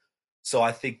season. So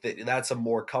I think that that's a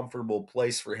more comfortable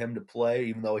place for him to play,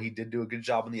 even though he did do a good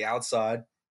job on the outside.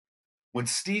 When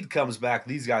Steed comes back,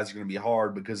 these guys are going to be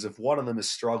hard, because if one of them is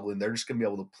struggling, they're just going to be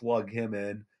able to plug him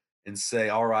in and say,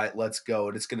 all right, let's go.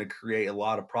 And it's going to create a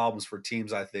lot of problems for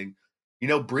teams, I think.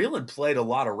 Breeland played a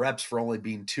lot of reps for only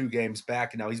being 2 games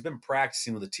back. And now he's been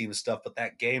practicing with the team and stuff, but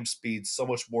that game speed's so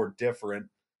much more different.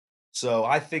 So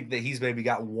I think that he's maybe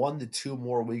got 1 to 2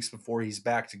 more weeks before he's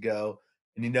back to go.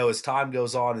 And, as time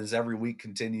goes on, as every week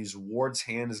continues, Ward's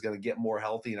hand is going to get more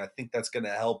healthy, and I think that's going to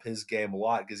help his game a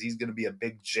lot, because he's going to be a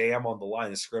big jam on the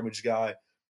line of scrimmage guy.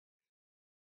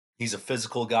 He's a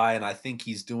physical guy, and I think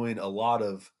he's doing a lot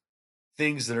of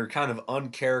things that are kind of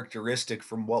uncharacteristic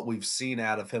from what we've seen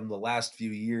out of him the last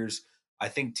few years. I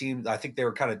think they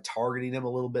were kind of targeting him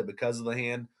a little bit because of the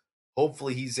hand.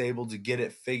 Hopefully he's able to get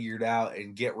it figured out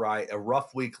and get right. A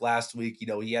rough week last week.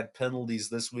 He had penalties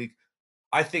this week.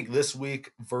 I think this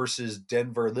week versus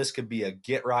Denver, this could be a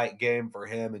get-right game for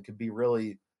him. It could be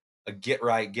really a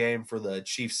get-right game for the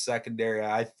Chiefs secondary.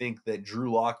 I think that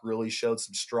Drew Lock really showed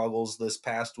some struggles this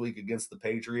past week against the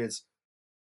Patriots.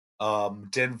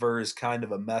 Denver is kind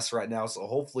of a mess right now, so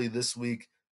hopefully this week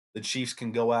the Chiefs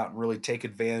can go out and really take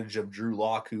advantage of Drew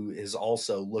Lock, who has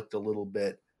also looked a little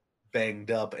bit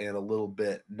banged up and a little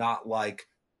bit not like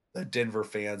the Denver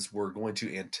fans were going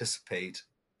to anticipate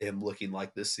him looking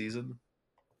like this season.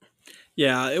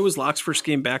 Yeah, it was Lock's first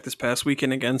game back this past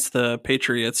weekend against the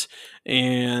Patriots,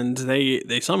 and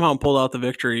they somehow pulled out the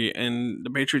victory, and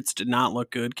the Patriots did not look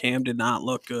good. Cam did not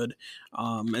look good.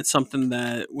 It's something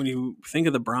that when you think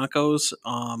of the Broncos,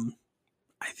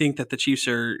 I think that the Chiefs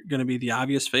are going to be the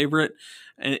obvious favorite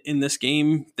in this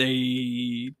game.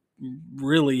 They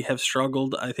really have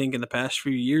struggled, I think, in the past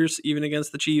few years, even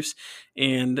against the Chiefs.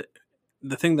 And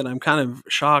the thing that I'm kind of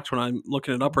shocked when I'm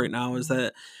looking it up right now is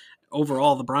that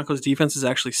overall the Broncos defense is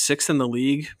actually 6th in the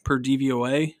league per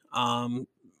DVOA,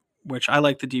 which I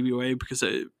like the DVOA because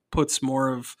it puts more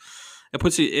of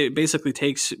it basically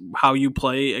takes how you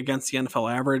play against the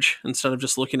NFL average instead of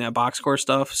just looking at box score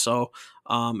stuff. So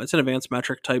it's an advanced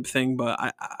metric type thing,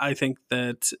 but I think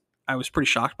that I was pretty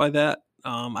shocked by that.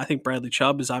 I think Bradley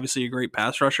Chubb is obviously a great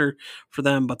pass rusher for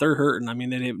them, but they're hurting. I mean,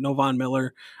 they have no Von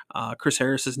Miller. Chris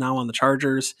Harris is now on the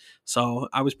Chargers. So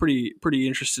I was pretty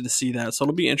interested to see that. So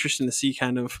it'll be interesting to see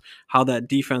kind of how that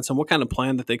defense and what kind of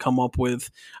plan that they come up with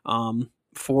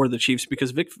for the Chiefs,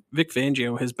 because Vic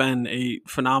Fangio has been a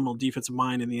phenomenal defensive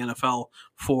mind in the NFL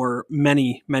for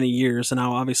many, many years. And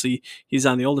now obviously he's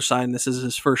on the older side and this is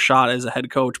his first shot as a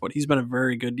head coach, but he's been a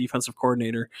very good defensive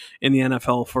coordinator in the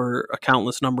NFL for a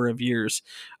countless number of years.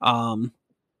 So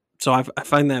I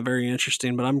find that very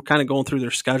interesting, but I'm kind of going through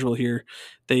their schedule here.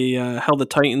 They held the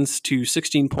Titans to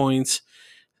 16 points.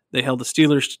 They held the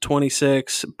Steelers to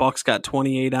 26. Bucks got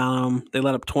 28 on them. They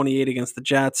let up 28 against the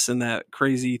Jets in that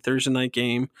crazy Thursday night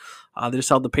game. They just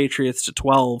held the Patriots to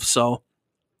 12. So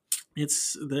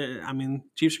Chiefs are going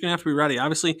to have to be ready.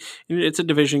 Obviously, it's a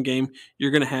division game.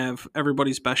 You're going to have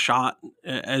everybody's best shot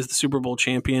as the Super Bowl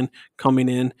champion coming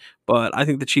in. But I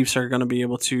think the Chiefs are going to be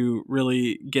able to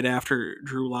really get after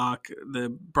Drew Lock. The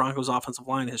Broncos offensive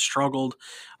line has struggled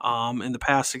in the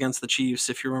past against the Chiefs.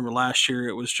 If you remember last year,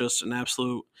 it was just an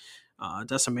absolute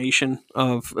decimation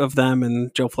of them.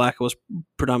 And Joe Flacco was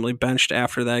predominantly benched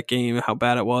after that game, how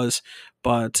bad it was.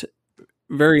 But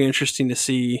very interesting to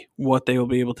see what they will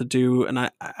be able to do. And I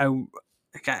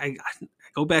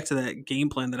go back to that game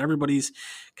plan that everybody's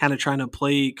kind of trying to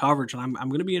play coverage. And I'm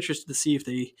going to be interested to see if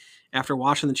they, after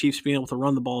watching the Chiefs being able to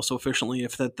run the ball so efficiently,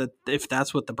 if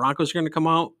that's what the Broncos are going to come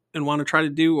out and want to try to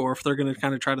do, or if they're going to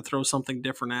kind of try to throw something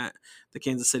different at the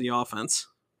Kansas City offense.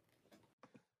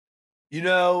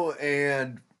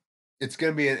 And it's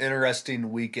going to be an interesting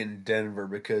week in Denver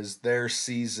because their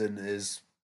season is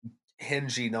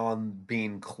hinging on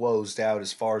being closed out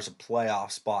as far as a playoff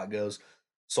spot goes.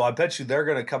 So I bet you they're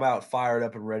going to come out fired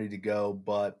up and ready to go,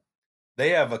 but they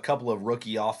have a couple of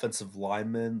rookie offensive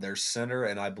linemen, their center,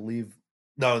 and I believe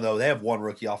no, they have one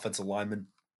rookie offensive lineman.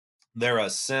 They're a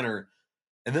center.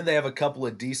 And then they have a couple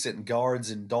of decent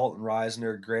guards in Dalton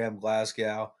Reisner, Graham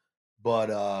Glasgow,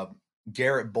 but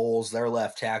Garrett Bowles, their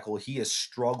left tackle, he has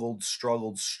struggled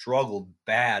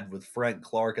bad with Frank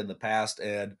Clark in the past,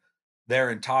 and their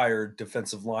entire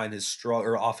defensive line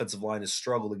offensive line has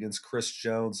struggled against Chris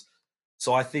Jones.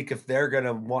 So I think if they're going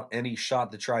to want any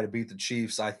shot to try to beat the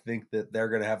Chiefs, I think that they're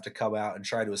going to have to come out and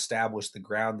try to establish the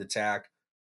ground attack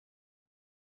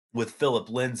with Phillip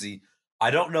Lindsay.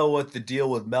 I don't know what the deal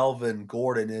with Melvin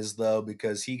Gordon is, though,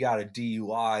 because he got a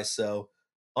DUI. So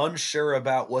unsure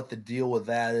about what the deal with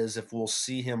that is, if we'll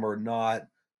see him or not.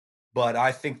 But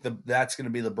I think that's going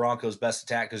to be the Broncos' best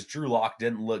attack because Drew Lock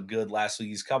didn't look good last week.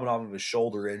 He's coming off of a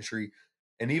shoulder injury.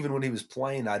 And even when he was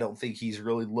playing, I don't think he's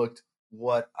really looked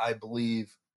what I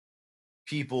believe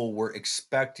people were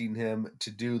expecting him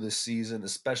to do this season,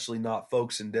 especially not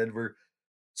folks in Denver.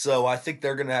 So I think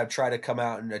they're going to try to come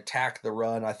out and attack the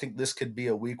run. I think this could be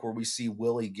a week where we see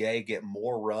Willie Gay get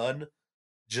more run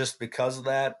just because of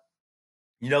that.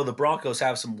 The Broncos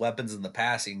have some weapons in the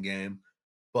passing game.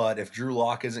 But if Drew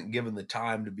Lock isn't given the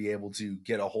time to be able to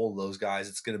get a hold of those guys,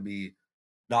 it's going to be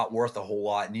not worth a whole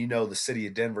lot. And the city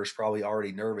of Denver is probably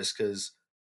already nervous because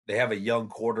they have a young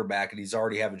quarterback and he's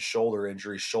already having shoulder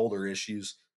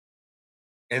issues.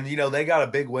 And, they got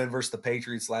a big win versus the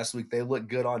Patriots last week. They looked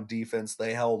good on defense.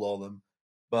 They held on them.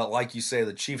 But like you say,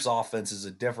 the Chiefs offense is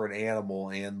a different animal.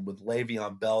 And with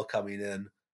Le'Veon Bell coming in,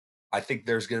 I think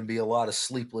there's going to be a lot of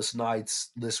sleepless nights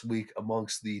this week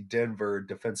amongst the Denver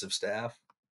defensive staff.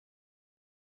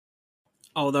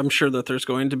 Oh, I'm sure that there's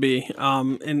going to be.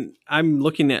 And I'm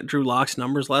looking at Drew Lock's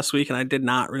numbers last week, and I did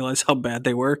not realize how bad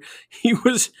they were. He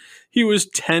was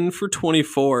 10 for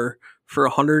 24 for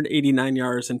 189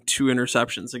 yards and 2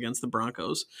 interceptions against the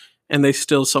Broncos, and they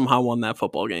still somehow won that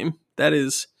football game. That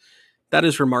is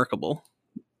remarkable.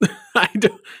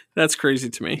 That's crazy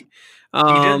to me.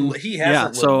 He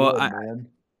hasn't. So man.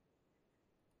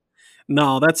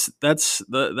 No,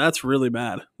 that's really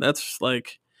bad. That's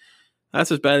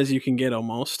as bad as you can get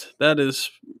almost. That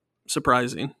is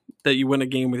surprising that you win a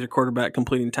game with your quarterback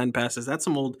completing 10 passes. That's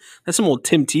some old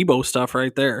Tim Tebow stuff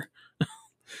right there.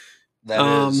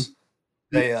 That is.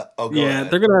 They're going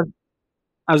to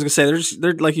I was gonna say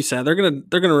they're like you said, they're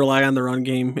gonna rely on the run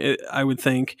game, I would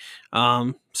think.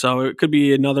 So it could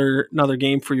be another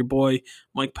game for your boy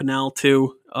Mike Pennell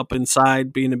too, up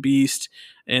inside being a beast,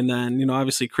 and then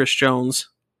obviously Chris Jones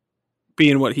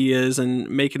being what he is and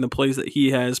making the plays that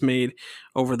he has made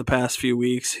over the past few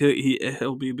weeks.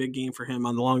 He'll be a big game for him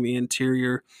along the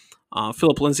interior.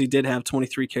 Philip Lindsay did have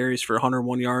 23 carries for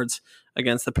 101 yards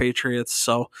against the Patriots.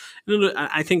 So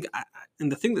I think,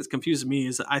 and the thing that's confusing me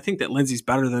is I think that Lindsay's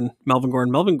better than Melvin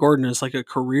Gordon. Melvin Gordon is like a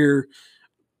career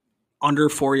under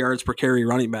 4 yards per carry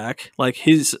running back. Like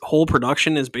his whole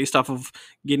production is based off of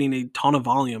getting a ton of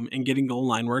volume and getting goal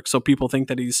line work. So people think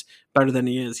that he's better than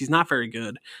he is. He's not very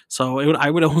good. So I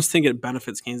would almost think it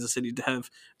benefits Kansas City to have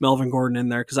Melvin Gordon in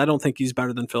there because I don't think he's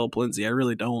better than Philip Lindsay. I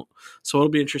really don't. So it'll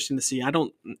be interesting to see.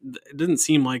 It didn't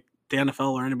seem like the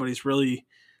NFL or anybody's really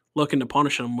looking to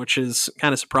punish him, which is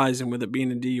kind of surprising with it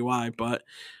being a DUI. But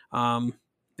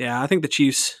yeah, I think the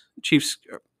Chiefs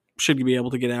should be able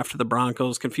to get after the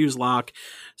Broncos, confuse Locke,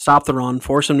 stop the run,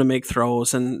 force them to make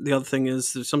throws. And the other thing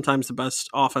is sometimes the best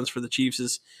offense for the Chiefs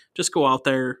is just go out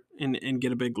there and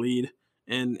get a big lead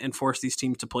and force these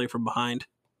teams to play from behind.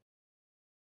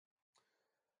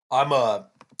 I'm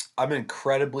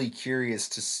incredibly curious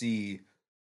to see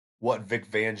what Vic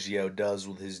Fangio does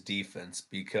with his defense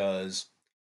because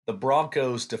the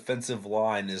Broncos' defensive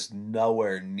line is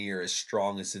nowhere near as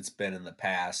strong as it's been in the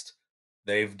past.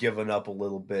 They've given up a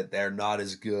little bit. They're not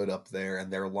as good up there,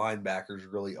 and their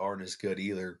linebackers really aren't as good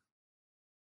either.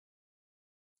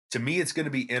 To me, it's going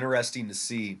to be interesting to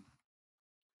see,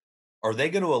 are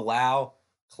they going to allow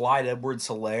Clyde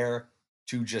Edwards-Helaire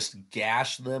to just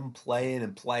gash them play in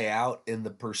and play out in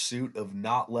the pursuit of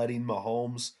not letting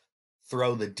Mahomes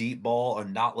throw the deep ball or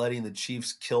not letting the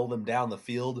Chiefs kill them down the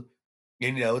field?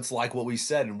 And, it's like what we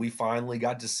said, and we finally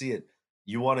got to see it.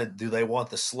 Do they want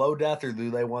the slow death or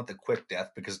do they want the quick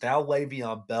death? Because now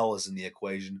Le'Veon Bell is in the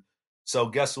equation. So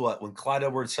guess what? When Clyde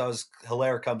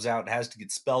Edwards-Helaire comes out and has to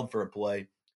get spelled for a play,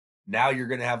 now you're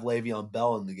going to have Le'Veon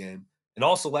Bell in the game. And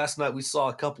also last night we saw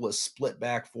a couple of split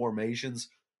back formations.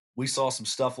 We saw some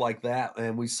stuff like that,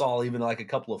 and we saw even like a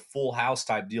couple of full house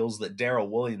type deals that Darrell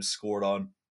Williams scored on.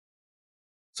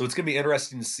 So it's going to be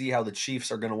interesting to see how the Chiefs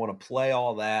are going to want to play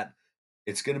all that.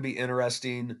 It's going to be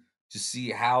interesting to see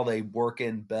how they work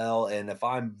in Bell. And if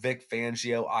I'm Vic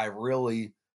Fangio, I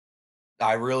really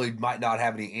might not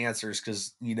have any answers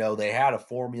because, they had a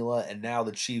formula and now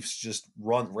the Chiefs just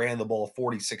ran the ball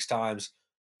 46 times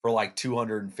for like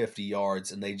 250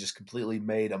 yards and they just completely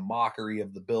made a mockery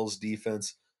of the Bills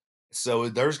defense. So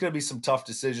there's going to be some tough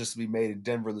decisions to be made in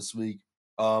Denver this week.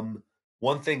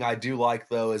 One thing I do like,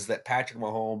 though, is that Patrick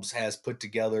Mahomes has put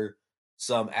together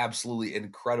some absolutely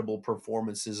incredible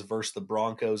performances versus the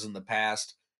Broncos in the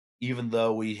past, even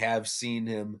though we have seen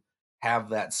him have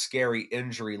that scary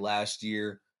injury last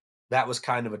year. That was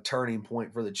kind of a turning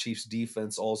point for the Chiefs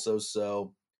defense also.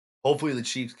 So hopefully the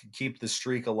Chiefs can keep the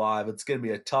streak alive. It's going to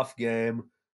be a tough game.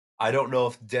 I don't know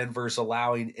if Denver's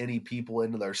allowing any people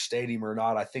into their stadium or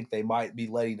not. I think they might be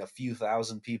letting a few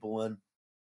thousand people in.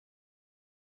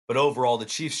 But overall, the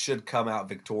Chiefs should come out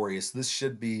victorious. This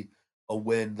should be a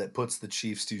win that puts the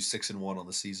Chiefs to 6-1 on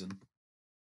the season.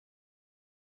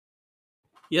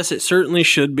 Yes, it certainly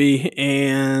should be,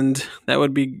 and that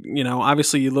would be,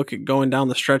 obviously you look at going down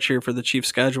the stretch here for the Chiefs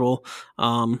schedule.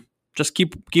 Just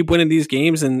keep winning these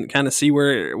games and kind of see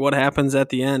what happens at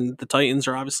the end. The Titans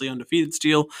are obviously undefeated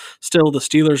still. The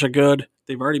Steelers are good.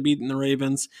 They've already beaten the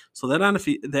Ravens, so the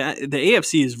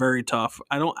AFC is very tough.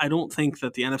 I don't think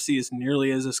that the NFC is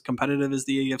nearly as competitive as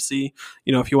the AFC.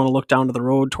 If you want to look down to the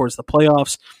road towards the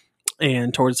playoffs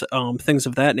and towards things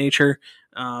of that nature.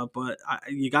 But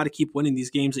you got to keep winning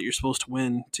these games that you're supposed to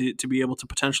win to be able to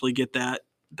potentially get the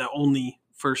only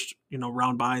first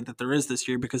round bye that there is this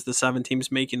year, because the 7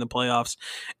 teams making the playoffs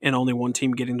and only 1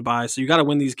 team getting the bye. So you got to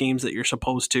win these games that you're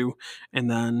supposed to,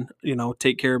 and then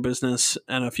take care of business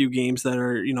and a few games that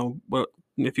are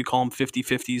if you call them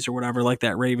 50-50s or whatever, like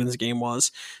that Ravens game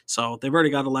was. So they've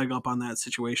already got a leg up on that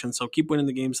situation. So keep winning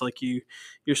the games like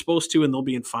you're supposed to, and they'll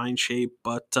be in fine shape.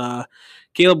 But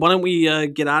Caleb, why don't we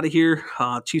get out of here?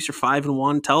 Chiefs are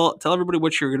 5-1. Tell everybody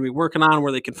what you're going to be working on,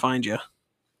 where they can find you.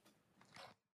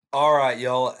 All right,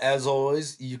 y'all. As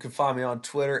always, you can find me on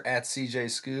Twitter at CJ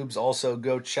Scoobs. Also,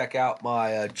 go check out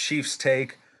my Chiefs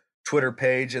Take Twitter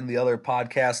page and the other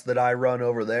podcasts that I run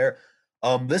over there.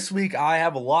 This week, I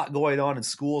have a lot going on in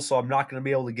school, so I'm not going to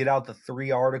be able to get out the 3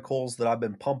 articles that I've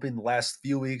been pumping the last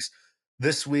few weeks.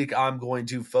 This week, I'm going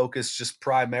to focus just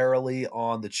primarily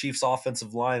on the Chiefs'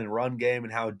 offensive line and run game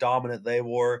and how dominant they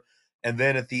were. And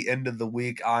then at the end of the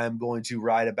week, I am going to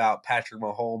write about Patrick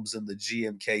Mahomes and the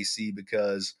GMKC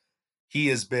because he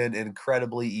has been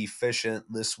incredibly efficient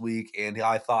this week, and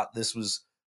I thought this was,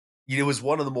 it was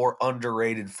one of the more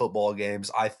underrated football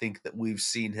games I think that we've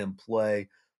seen him play.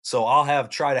 So I'll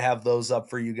try to have those up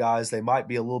for you guys. They might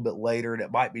be a little bit later, and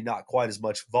it might be not quite as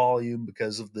much volume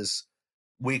because of this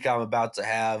week I'm about to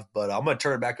have, but I'm going to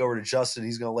turn it back over to Justin.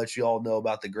 He's going to let you all know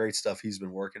about the great stuff he's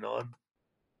been working on.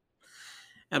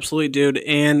 Absolutely, dude.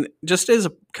 And just as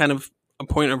a kind of a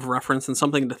point of reference and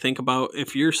something to think about,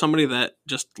 if you're somebody that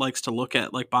just likes to look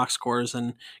at like box scores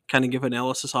and kind of give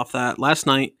analysis off that, last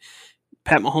night,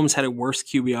 Pat Mahomes had a worse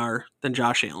QBR than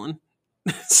Josh Allen.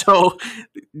 So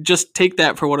just take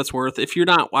that for what it's worth. If you're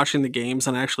not watching the games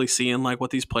and actually seeing like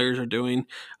what these players are doing,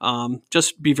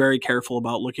 just be very careful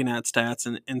about looking at stats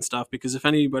and stuff, because if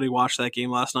anybody watched that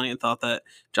game last night and thought that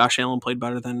Josh Allen played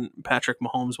better than Patrick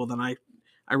Mahomes, well, then I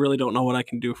really don't know what I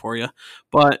can do for you.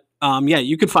 But yeah,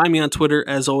 you can find me on Twitter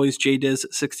as always,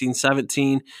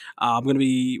 JDiz1617. I'm going to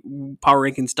be Power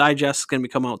Rankings Digest is going to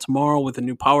be coming out tomorrow with the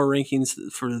new Power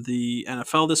Rankings for the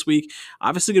NFL this week.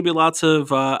 Obviously, going to be lots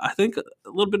of I think a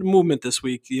little bit of movement this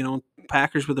week. You know,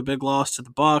 Packers with a big loss to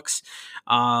the Bucs,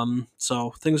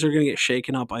 so things are going to get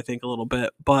shaken up, I think, a little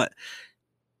bit, but.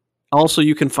 Also,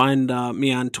 you can find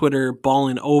me on Twitter,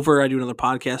 Ballin' Over. I do another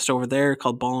podcast over there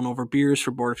called Ballin' Over Beers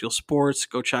for Borderfield Sports.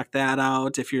 Go check that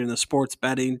out if you're in the sports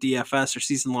betting, DFS, or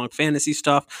season-long fantasy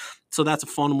stuff. So that's a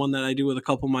fun one that I do with a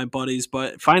couple of my buddies.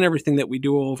 But find everything that we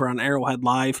do over on Arrowhead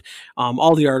Live,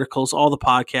 all the articles, all the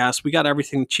podcasts. We got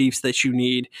everything Chiefs that you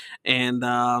need. And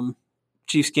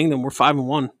Chiefs Kingdom, we're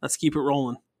 5-1. Let's keep it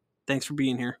rolling. Thanks for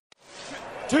being here.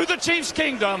 To the Chiefs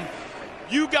Kingdom.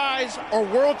 You guys are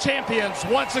world champions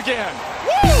once again.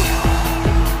 Woo!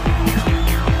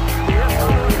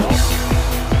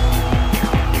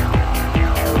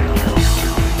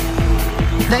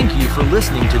 Thank you for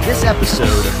listening to this episode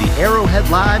of the Arrowhead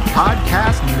Live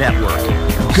Podcast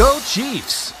Network. Go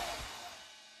Chiefs!